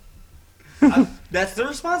 That's the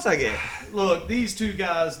response I get. Look, these two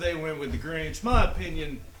guys, they went with the Grinch. My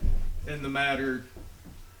opinion in the matter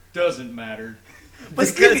doesn't matter. But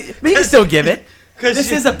you can still give it.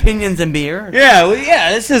 This is opinions and beer. Yeah, well,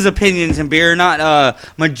 yeah, this is opinions and beer, not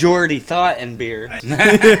majority thought and beer.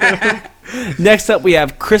 Next up, we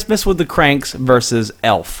have Christmas with the Cranks versus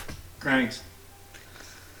Elf. Cranks.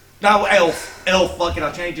 No, Elf. Elf, fuck it,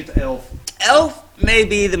 I'll change it to Elf. Elf may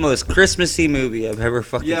be the most Christmassy movie I've ever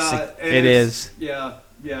fucking seen. Yeah, It is. Yeah,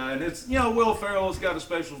 and it's, Will Ferrell's got a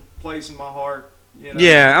special place in my heart.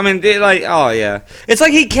 Yeah, I mean, yeah. It's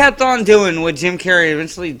like he kept on doing what Jim Carrey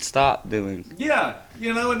eventually stopped doing. Yeah,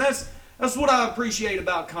 and that's what I appreciate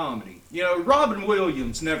about comedy. Robin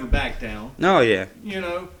Williams never backed down. Oh, yeah.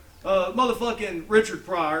 Motherfucking Richard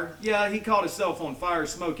Pryor, yeah, he caught himself on fire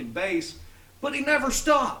smoking bass, but he never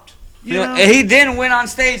stopped. He then went on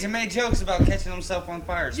stage and made jokes about catching himself on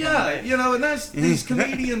fire. Yeah, and that's these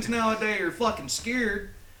comedians nowadays are fucking scared,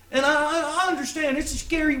 and I understand it's a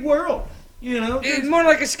scary world. It's more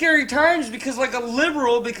like a scary times because like a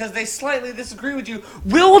liberal, because they slightly disagree with you,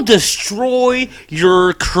 will destroy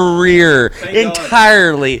your career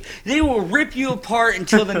entirely. They will rip you apart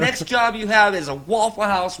until the next job you have is a Waffle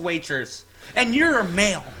House waitress. And you're a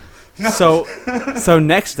male. So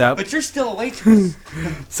next up, but you're still a waitress.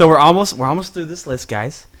 So we're almost through this list,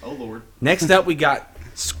 guys. Oh Lord. Next up, we got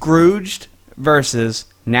Scrooged versus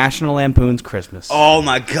National Lampoon's Christmas. Oh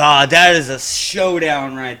my God, that is a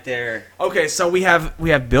showdown right there. Okay, so we have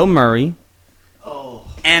Bill Murray. Oh.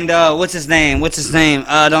 And what's his name?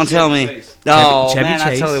 Don't tell me. Chase. Oh Chevy man, Chase.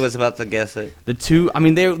 I totally was about to guess it. The two, I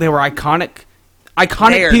mean, they were iconic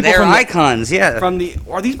people They're from icons, yeah.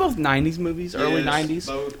 Are these both 90s movies, early Yes, 90s?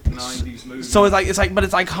 Both 90s movies. So it's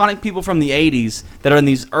iconic people from the 80s that are in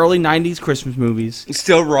these early 90s Christmas movies.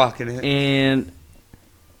 Still rocking it. And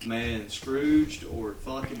Man, Scrooged or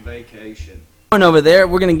fucking Vacation. over there,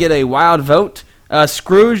 we're going to get a wild vote.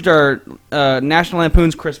 Scrooged or National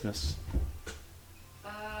Lampoon's Christmas?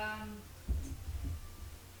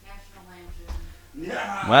 National Lampoon.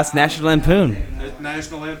 Yeah. Well, that's National Lampoon.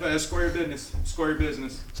 National Lampoon, that's Square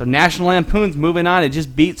Business. So National Lampoon's moving on. It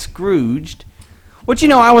just beat Scrooged. Which,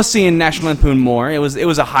 I was seeing National Lampoon more. It was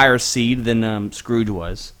a higher seed than Scrooge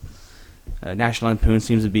was. National Lampoon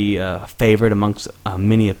seems to be a favorite amongst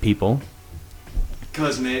many of people.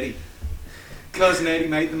 Cousin Eddie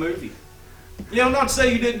made the movie. Not to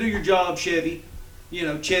say you didn't do your job, Chevy,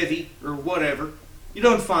 or whatever. You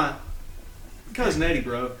done fine. Cousin Eddie,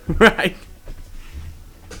 bro. Right.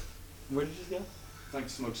 Where did you go? I think you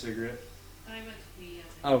smoked a cigarette. I went to pee.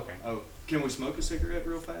 Okay. Oh, can we smoke a cigarette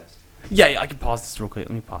real fast? Yeah, I can pause this real quick.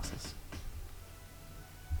 Let me pause this.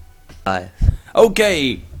 5.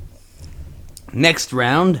 Okay. Next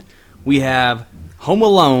round, we have Home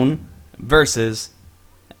Alone versus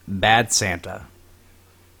Bad Santa.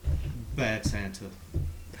 Bad Santa.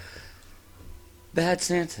 Bad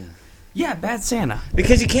Santa. Yeah, Bad Santa.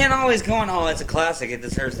 Because you can't always go on, oh, it's a classic, it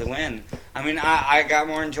deserves to win. I mean, I got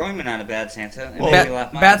more enjoyment out of Bad Santa. It made me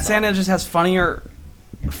laugh my Bad ass Santa off. just has funnier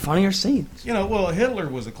scenes. Hitler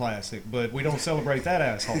was a classic, but we don't celebrate that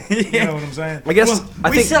asshole. Yeah. You know what I'm saying? I guess I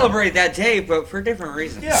we think celebrate that day, but for different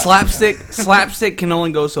reasons. Yeah. slapstick can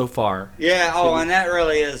only go so far. Yeah, and that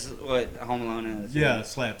really is what Home Alone is. Yeah,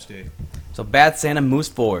 slapstick. So Bad Santa moves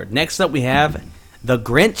forward. Next up, we have The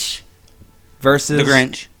Grinch versus The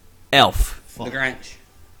Grinch. Elf. Fuck. The Grinch.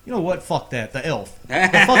 You know what? Fuck that. The elf.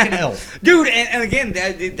 The fucking elf. Dude, and again,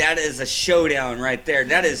 that is a showdown right there.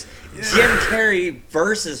 That is Jim Carrey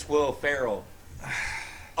versus Will Ferrell.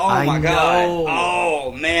 Oh I my God. know.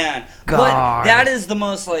 Oh man. God. But that is the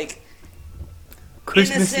most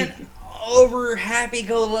Christmas innocent, over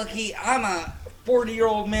happy-go-lucky. I'm a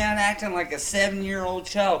 40-year-old man acting like a 7-year-old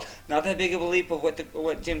child. Not that big of a leap of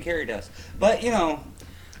what Jim Carrey does. But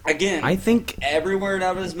again, I think every word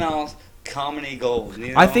out of his mouth, comedy gold.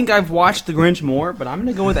 I think I've watched The Grinch more, but I'm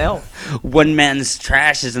gonna go with Elf. One man's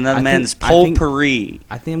trash is another man's I think- potpourri.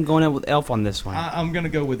 I think I'm going with Elf on this one. I'm gonna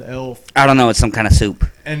go with elf, I don't know. It's some kind of soup.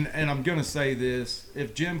 and I'm gonna say this: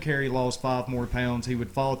 if Jim Carrey lost 5 more pounds, he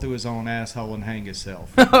would fall through his own asshole and hang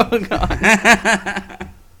himself. Oh God!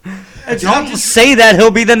 Don't say that.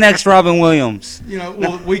 He'll be the next Robin Williams.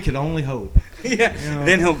 Well, we can only hope. Yeah.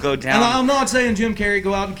 Then he'll go And down. I'm not saying Jim Carrey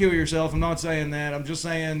go out and kill yourself. I'm not saying that. I'm just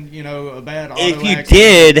saying, a bad auto If you accident.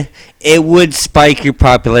 did, it would spike your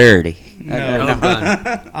popularity. No. Oh,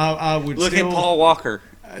 God. I would Look still. at Paul Walker.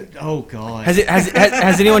 Oh God.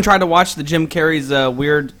 Has anyone tried to watch the Jim Carrey's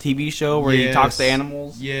weird TV show where he talks to Yes.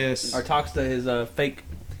 animals Yes. or talks to his fake?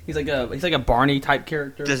 He's like a Barney type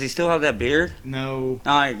character. Does he still have that beard? No,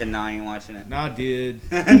 No, I ain't watching it. no, I did.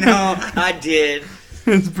 No, I did.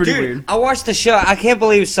 It's pretty Dude, weird. I watched the show. I can't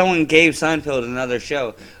believe someone gave Seinfeld another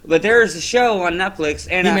show. But there's a show on Netflix,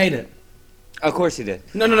 and He made it. Of course he did.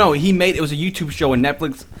 No. He made it was a YouTube show on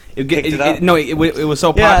Netflix. Picked it up? It was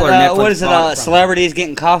so Yeah, popular. Netflix what is it? bought from Celebrities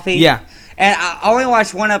getting coffee. Yeah. And I only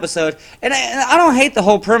watched one episode, and I don't hate the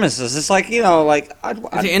whole premises. It's like It's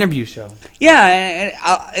an interview show. yeah, and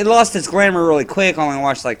it lost its glamour really quick. I only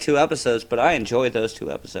watched like 2 episodes, but I enjoyed those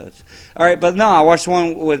 2 episodes. All right, but no, I watched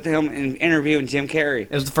one with him interviewing Jim Carrey.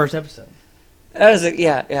 It was the first episode. That was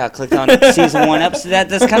I clicked on season 1 episode.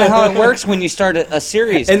 That's kind of how it works when you start a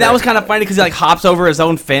series. And that was kind of funny because he like hops over his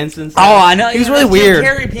own fence and stuff. Oh, I know. He was You know, really weird.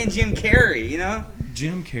 Jim Carrey being Jim Carrey, you know.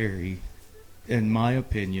 Jim Carrey, in my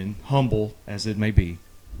opinion, humble as it may be,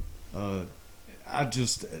 the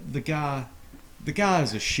guy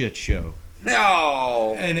is a shit show.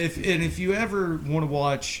 No. And if you ever want to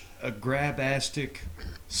watch a grabastic,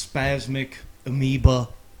 spasmic amoeba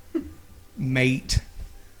mate,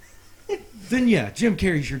 then yeah, Jim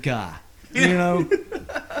Carrey's your guy. You know.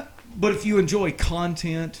 But if you enjoy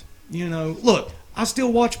content, you know, look, I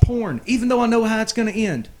still watch porn, even though I know how it's going to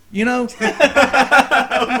end. You know.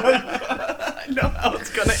 I know how it's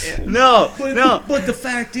gonna end. No. But the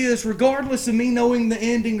fact is, regardless of me knowing the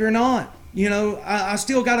ending or not, you know, I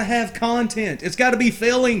still got to have content. It's got to be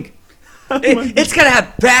filling. It's got to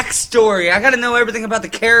have backstory. I got to know everything about the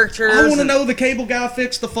characters. I want to know the cable guy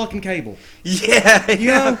fixed the fucking cable. Yeah. You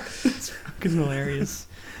know? It's fucking hilarious.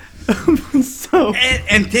 So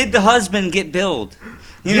And did the husband get billed?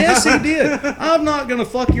 You know? Yes, he did. I'm not going to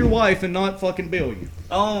fuck your wife and not fucking bill you.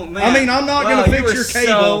 Oh man! I mean, I'm not gonna fix you were your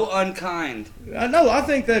cable. So unkind. No, I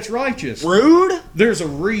think that's righteous. Rude. There's a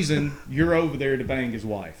reason you're over there to bang his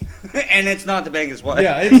wife. And it's not the biggest wife.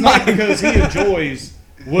 Yeah, it's not because he enjoys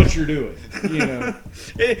what you're doing. You know,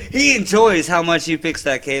 He enjoys how much you fix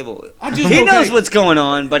that cable. He okay. knows what's going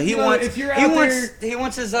on, but he You know, wants if you're he out wants there- he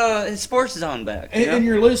wants his sports zone back. You know? and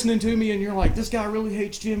you're listening to me, and you're like, "This guy really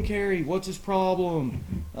hates Jim Carrey. What's his problem?"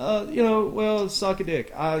 You know, well, suck a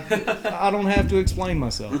dick. I don't have to explain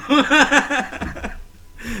myself.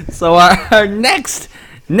 So our next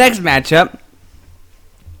matchup,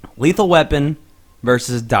 Lethal Weapon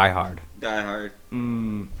versus Die Hard. Die Hard.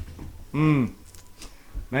 Man,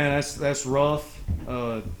 that's rough.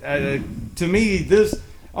 To me, this.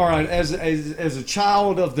 All right, as a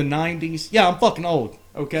child of the '90s, yeah, I'm fucking old,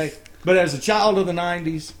 okay. But as a child of the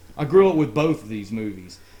 '90s, I grew up with both of these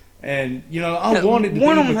movies, and you know, I wanted to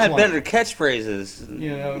One be of them had McClane. better catchphrases.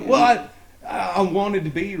 You know, well, I wanted to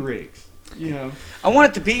be Riggs. You know, I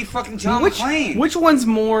want it to be fucking John McClane. Which one's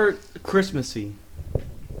more Christmassy?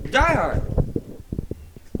 Die Hard.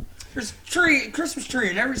 There's a Christmas tree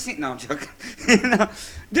in every scene. No, I'm joking. No.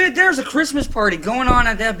 Dude, there's a Christmas party going on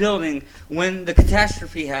at that building when the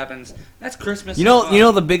catastrophe happens. That's Christmas. You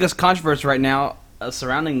know the biggest controversy right now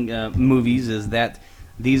surrounding movies is that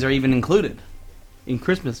these are even included in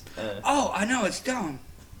Christmas. Oh, I know, it's dumb.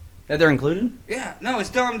 That they're included? Yeah, no, it's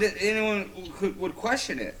dumb that anyone would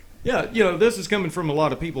question it. yeah, you know, this is coming from a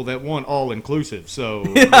lot of people that want all inclusive. So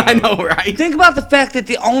I know, right? Think about the fact that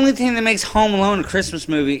the only thing that makes Home Alone a Christmas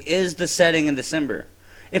movie is the setting in December.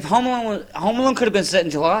 If Home Alone could have been set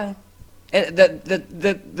in July.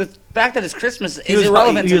 The fact that it's Christmas is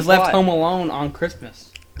irrelevant He to was the left plot. home alone on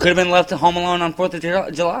Christmas. Could have been left home alone on 4th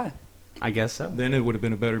of July. I guess so. Then it would have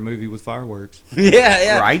been a better movie with fireworks.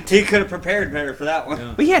 Yeah. Right. He could have prepared better for that one.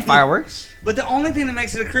 Yeah. But he had fireworks. But the only thing that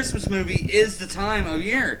makes it a Christmas movie is the time of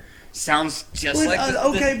year. Sounds just Well, like the,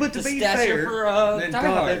 okay, the, but to the be statue fair, for then Die God,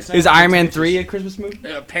 Hard. that's- Is Iron Man 3 a Christmas movie?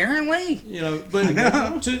 Apparently. You know,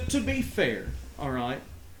 but to be fair, all right,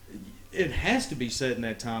 it has to be set in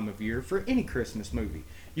that time of year for any Christmas movie.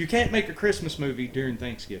 You can't make a Christmas movie during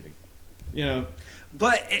Thanksgiving. You know,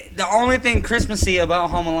 But the only thing Christmassy about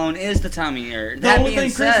Home Alone is the time of year. the That only being thing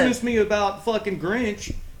said, Christmas me about fucking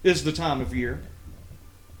Grinch is the time of year.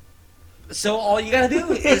 so all you gotta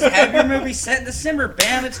do is have your movie set in December.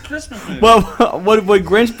 Bam, it's a Christmas movie. Well, what would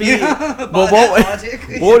Grinch be? Yeah, by well, that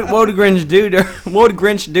logic. what would Grinch do? What would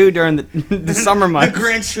Grinch do during the summer The months?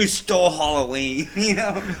 Grinch who stole Halloween, you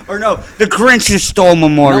know, or no, the Grinch who stole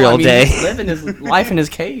Memorial No, I mean, Day. He's living his life in his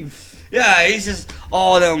cave. Yeah, he's just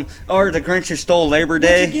all of them. Or the Grinch who stole Labor Which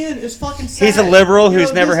Day. again is fucking sad. He's a liberal You who's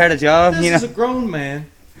know, never this- had a job. This You is know, a grown man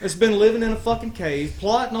that's been living in a fucking cave,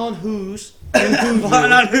 plotting on who's and who's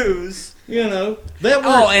Plotting on who's. You know that.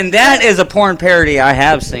 Oh, and that is a porn parody I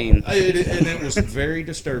have seen. And it was very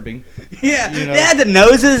disturbing. Yeah, You know? they had the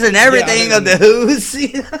noses and everything Yeah, I of the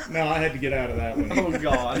Who's. No, I had to get out of that one. Oh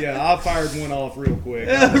God. Yeah, I fired one off real quick.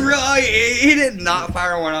 Really, he did not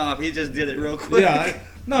fire one off. He just did it real quick. Yeah,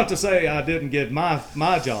 not to say I didn't get my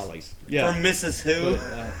jollies. Yeah. For Mrs. Who.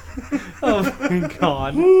 But, Oh my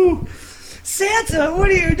God. Santa, what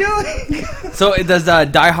are you doing? So does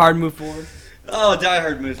Die Hard move forward? Oh, Die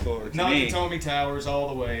Hard moves forward to not me. the Tommy Towers all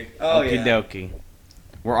the way. Oh, Okie yeah. dokie.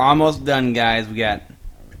 We're almost done, guys. We got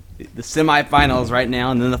the semifinals right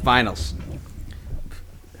now, and then the finals.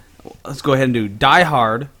 Let's go ahead and do Die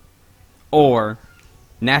Hard or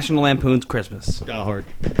National Lampoon's Christmas. Die Hard.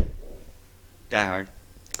 Die Hard.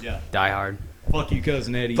 Yeah. Die Hard. Fuck you,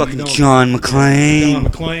 cousin Eddie. Fucking You don't- John McClane. John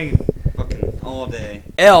McClane. Fucking all day.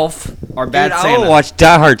 Elf or Bad Dude, I Santa. would watch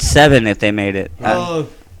Die Hard 7 if they made it.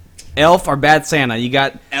 Elf or Bad Santa. You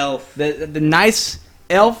got Elf. the nice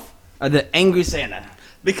elf or the angry Santa.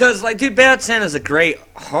 Because, like, dude, Bad Santa's a great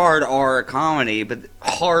hard R comedy, but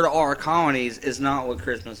hard R comedies is not what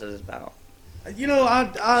Christmas is about. You know,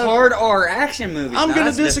 Hard R action movies. I'm now, going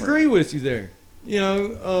that's to disagree with you there. You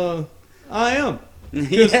know, I am.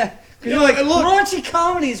 different. Yeah. You know, like, look, Raunchy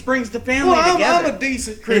comedies brings the family well, I'm together. a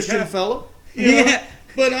decent Christian fellow. You know, Yeah.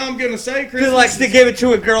 But I'm going to say Who Christmas. likes to give it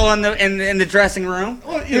to a girl in the dressing room?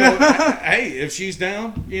 Well, you know, hey, if she's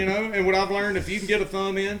down, you know, and what I've learned, if you can get a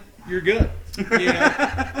thumb in, you're good. You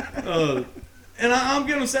know? And I'm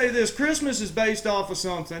going to say this. Christmas is based off of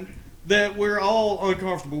something that we're all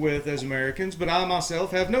uncomfortable with as Americans, but I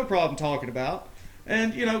myself have no problem talking about.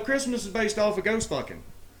 And, you know, Christmas is based off of ghost fucking.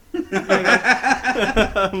 You know?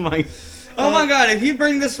 Oh my. Oh my God! If you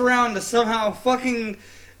bring this around to somehow fucking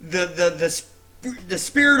the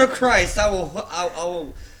spirit of Christ, I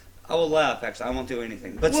will laugh. Actually, I won't do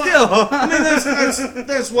anything. But Well, still, I mean,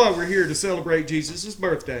 that's why we're here to celebrate Jesus'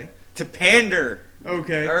 birthday. to pander.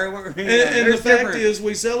 Okay. And And the fact is,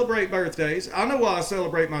 we celebrate birthdays. I know why I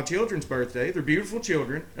celebrate my children's birthday. They're beautiful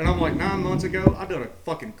children. And I'm like, 9 months ago, I did a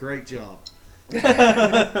fucking great job.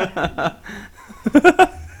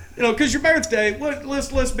 You know, because your birthday,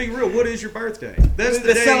 let's be real. What is your birthday? That's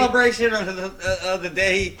the day, celebration of the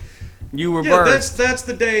day. You were Yeah, birthed. that's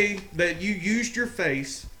the day that you used your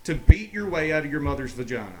face to beat your way out of your mother's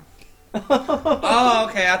vagina. Oh,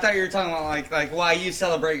 okay. I thought you were talking about like why you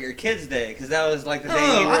celebrate your kids' day, because that was like the day.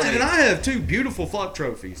 Oh, you really, and I have 2 beautiful fuck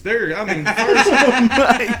trophies. They're, I mean, first, Oh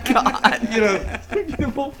my God. you know.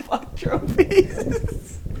 Beautiful fuck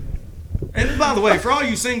trophies. And by the way, for all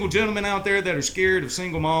you single gentlemen out there that are scared of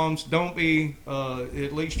single moms, don't be.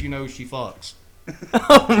 At least you know she fucks.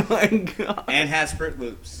 Oh my God. and has Fruit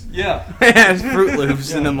Loops. Yeah. Has Fruit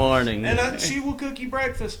Loops in the morning. And she will cook you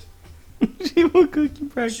breakfast. She will cook you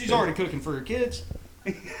breakfast. She's already cooking for her kids.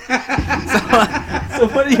 So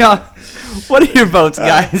what are your votes,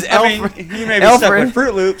 guys? I Elf, mean, you may be Elf stuck or- with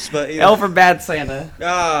Fruit Loops, but Elf or Bad Santa?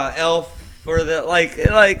 Elf for the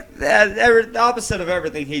the opposite of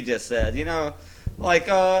everything he just said. You know,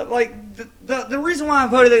 the reason why I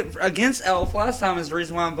voted against Elf last time is the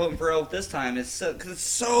reason why I'm voting for Elf this time. It's because it's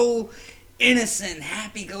so innocent,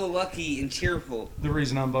 happy-go-lucky, and cheerful. The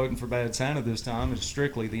reason I'm voting for Bad Santa this time is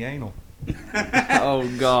strictly the anal. Oh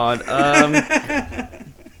God.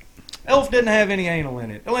 Elf didn't have any anal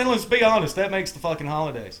in it. And let's be honest, that makes the fucking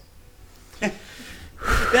holidays.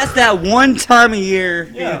 That's that one time a year.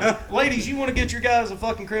 Yeah. Ladies, you want to get your guys a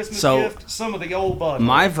fucking Christmas So, gift? Some of the old bud.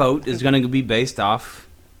 My vote is going to be based off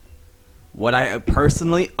what I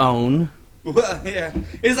personally own. Well, yeah.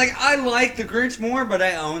 It's like I like the Grinch more, but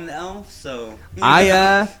I own the Elf, so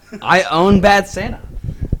I own Bad Santa,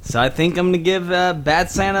 so I think I'm gonna give Bad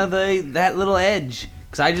Santa that little edge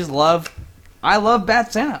because I love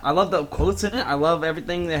Bad Santa. I love the quotes in it. I love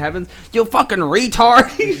everything that happens. You fucking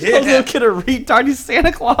retard! You Yeah. little kid a retard. You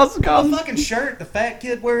Santa Claus The comes. fucking shirt the fat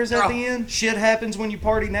kid wears at the end. Shit happens when you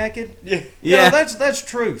party naked. yeah. Yeah. That's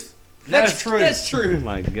truth. That's true. That's Oh true.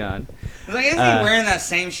 my God. It's like, isn't he wearing that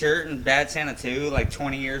same shirt in Bad Santa 2, like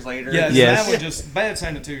 20 years later? Yeah, Yes. that one just Bad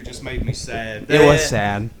Santa 2 just made me sad. It was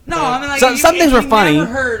sad. No, I mean, like, Some things were funny. If you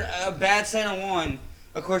never heard Bad Santa 1,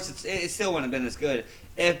 of course, it still wouldn't have been as good.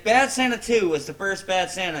 If Bad Santa 2 was the first Bad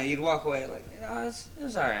Santa, you'd walk away like, it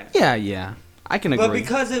was alright. Yeah. I can agree. But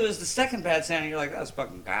because it was the second Bad Santa, you're like, that was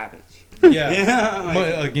fucking garbage. Yeah. Yeah, like-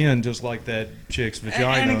 But again, just like that chick's vagina.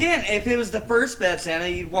 And again, if it was the first Bad Santa,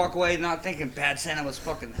 you'd walk away not thinking Bad Santa was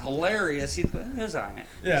fucking hilarious. It was alright.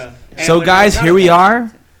 Yeah. And So when guys, it was here we out-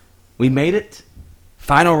 are. We made it.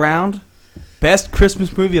 Final round. Best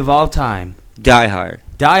Christmas movie of all time. Die Hard.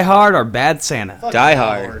 Die Hard or Bad Santa? Fucking Die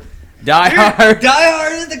Hard. Die Hard Die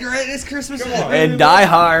Hard is the greatest Christmas movie. and Die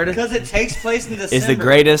Hard Because it takes place in December. is the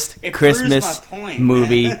greatest It proves Christmas my point.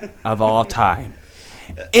 movie of all time.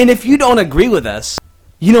 And if you don't agree with us,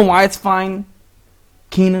 you know why it's fine,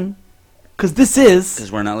 Keenan? Because this is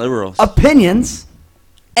Because we're not liberals. opinions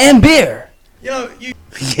and beer. You know, you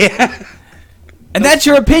Yeah. And that's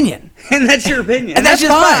your opinion. And that's your opinion. And that's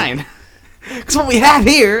just fine. Because what we have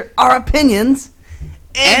here are opinions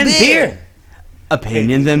and, And beer.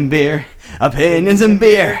 Opinions and beer. Opinions and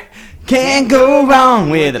beer. Can't go wrong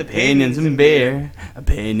with opinions and beer.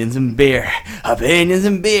 Opinions and beer. Opinions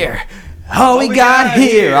and beer. All we got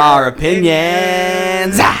here are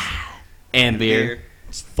opinions. And beer.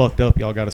 it's fucked up. Y'all got to